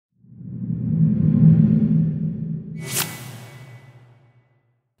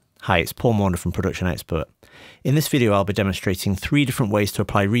Hi, it's Maunder from Production Expert. In this video I'll be demonstrating 3 different ways to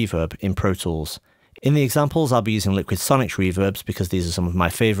apply reverb in Pro Tools. In the examples I'll be using LiquidSonics reverbs because these are some of my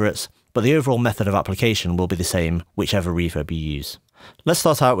favourites, but the overall method of application will be the same whichever reverb you use. Let's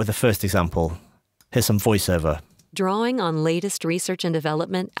start out with the first example. Here's some voiceover. Drawing on latest research and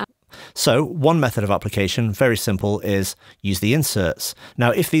development. So one method of application, very simple, is use the inserts. Now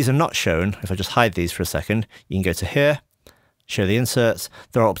if these are not shown, if I just hide these for a second, you can go to here, show the inserts.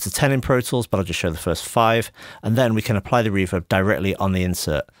 There are up to 10 in Pro Tools, but I'll just show the first 5. And then we can apply the reverb directly on the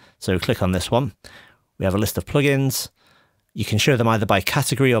insert. So click on this one. We have a list of plugins. You can show them either by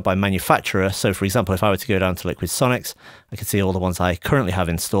category or by manufacturer. So for example, if I were to go down to LiquidSonics, I can see all the ones I currently have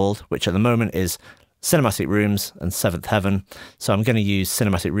installed, which at the moment is Cinematic Rooms and Seventh Heaven. So I'm going to use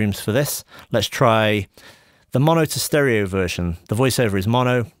Cinematic Rooms for this. Let's try the mono to stereo version. The voiceover is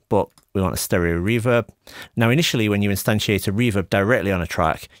mono, but we want a stereo reverb. Now initially when you instantiate a reverb directly on a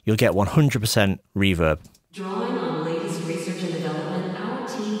track, you'll get 100% reverb. Drawing on latest research and development, our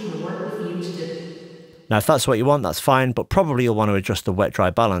team can work with you to do. Now if that's what you want, that's fine, but probably you'll want to adjust the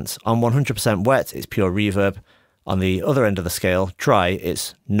wet-dry balance. On 100% wet, it's pure reverb. On the other end of the scale, dry,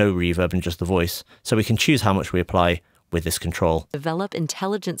 it's no reverb and just the voice. So we can choose how much we apply with this control. Develop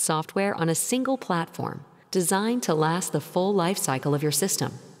intelligent software on a single platform, designed to last the full life cycle of your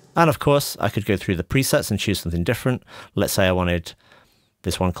system. And of course, I could go through the presets and choose something different. Let's say I wanted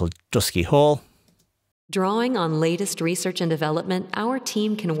this one called Dusky Hall. Drawing on latest research and development, our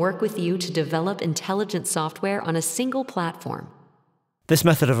team can work with you to develop intelligent software on a single platform. This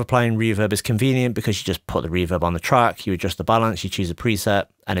method of applying reverb is convenient because you just put the reverb on the track, you adjust the balance, you choose a preset,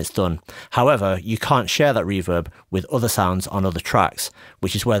 and it's done. However, you can't share that reverb with other sounds on other tracks,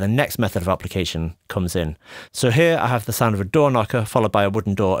 which is where the next method of application comes in. So here I have the sound of a door knocker followed by a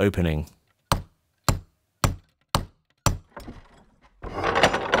wooden door opening.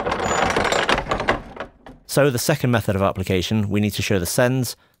 So the second method of application, we need to show the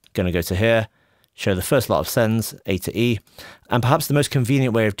sends. Going to go to here, show the first lot of sends, A to E. And perhaps the most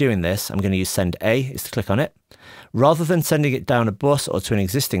convenient way of doing this, I'm going to use send A, is to click on it. Rather than sending it down a bus or to an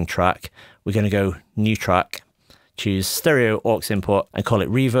existing track, we're going to go new track, choose stereo aux input and call it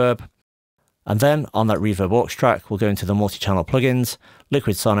reverb. And then on that reverb aux track, we'll go into the MultiChannel Plugins,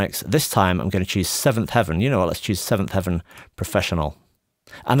 LiquidSonics. This time I'm going to choose Seventh Heaven. You know what, let's choose Seventh Heaven Professional.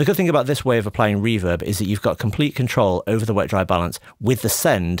 And the good thing about this way of applying reverb is that you've got complete control over the wet-dry balance with the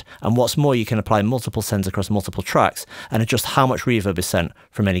send, and what's more, you can apply multiple sends across multiple tracks and adjust how much reverb is sent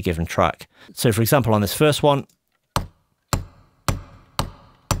from any given track. So for example, on this first one,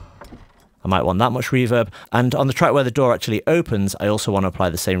 I might want that much reverb, and on the track where the door actually opens, I also want to apply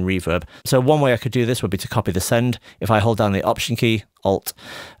the same reverb. So one way I could do this would be to copy the send. If I hold down the Option key, Alt,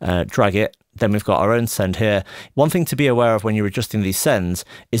 drag it, then we've got our own send here. One thing to be aware of when you're adjusting these sends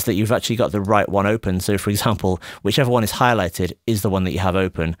is that you've actually got the right one open. So for example, whichever one is highlighted is the one that you have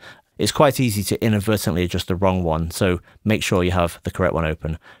open. It's quite easy to inadvertently adjust the wrong one, so make sure you have the correct one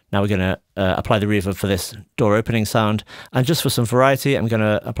open. Now we're going to apply the reverb for this door opening sound, and just for some variety, I'm going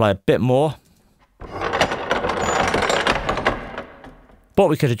to apply a bit more. But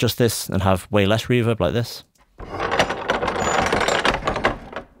we could adjust this and have way less reverb like this.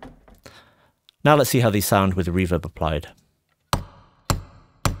 Now let's see how these sound with the reverb applied.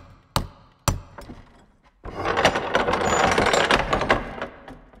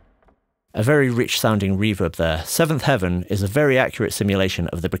 A very rich sounding reverb there. Seventh Heaven is a very accurate simulation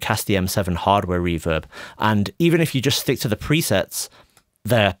of the Bricasti M7 hardware reverb, and even if you just stick to the presets,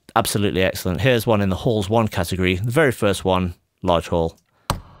 they're absolutely excellent. Here's one in the Halls 1 category, the very first one, large hall.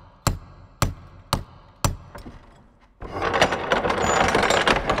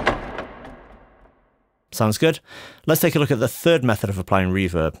 Sounds good. Let's take a look at the third method of applying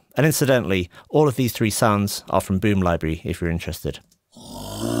reverb. And incidentally, all of these 3 sounds are from Boom Library if you're interested.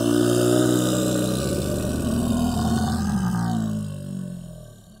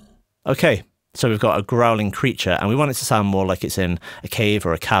 Okay, so we've got a growling creature and we want it to sound more like it's in a cave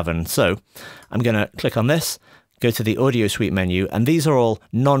or a cavern. So I'm going to click on this, go to the Audio Suite menu, and these are all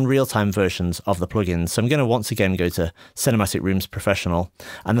non-real-time versions of the plugins. So I'm going to once again go to Cinematic Rooms Professional.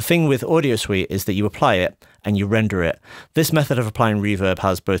 And the thing with Audio Suite is that you apply it and you render it. This method of applying reverb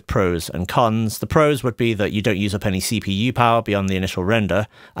has both pros and cons. The pros would be that you don't use up any CPU power beyond the initial render,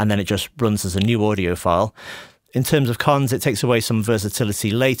 and then it just runs as a new audio file. In terms of cons, it takes away some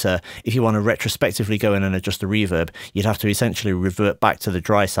versatility later. If you want to retrospectively go in and adjust the reverb, you'd have to essentially revert back to the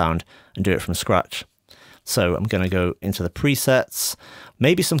dry sound and do it from scratch. So I'm going to go into the presets,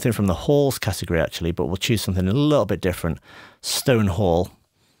 maybe something from the Halls category actually, but we'll choose something a little bit different. Stone Hall.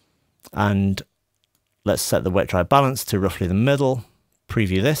 And let's set the wet-dry balance to roughly the middle.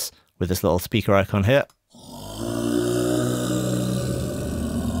 preview this with this little speaker icon here.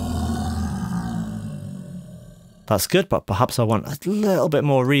 That's good, but perhaps I want a little bit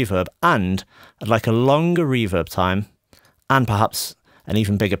more reverb, and I'd like a longer reverb time and perhaps an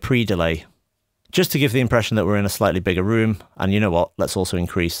even bigger pre-delay, just to give the impression that we're in a slightly bigger room. And you know what? Let's also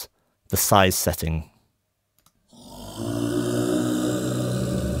increase the size setting.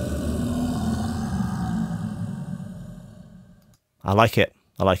 I like it.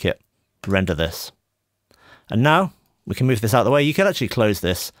 I like it. Render this. And now we can move this out of the way. You can actually close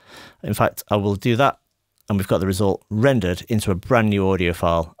this. In fact, I will do that. And we've got the result rendered into a brand new audio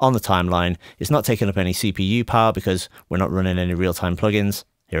file on the timeline. It's not taking up any CPU power because we're not running any real-time plugins.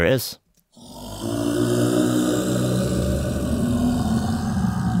 Here it is.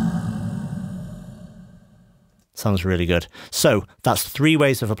 Sounds really good. So that's 3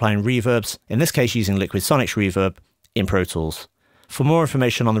 ways of applying reverbs, in this case using LiquidSonics Reverb in Pro Tools. For more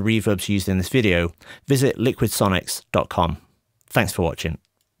information on the reverbs used in this video, visit liquidsonics.com. Thanks for watching.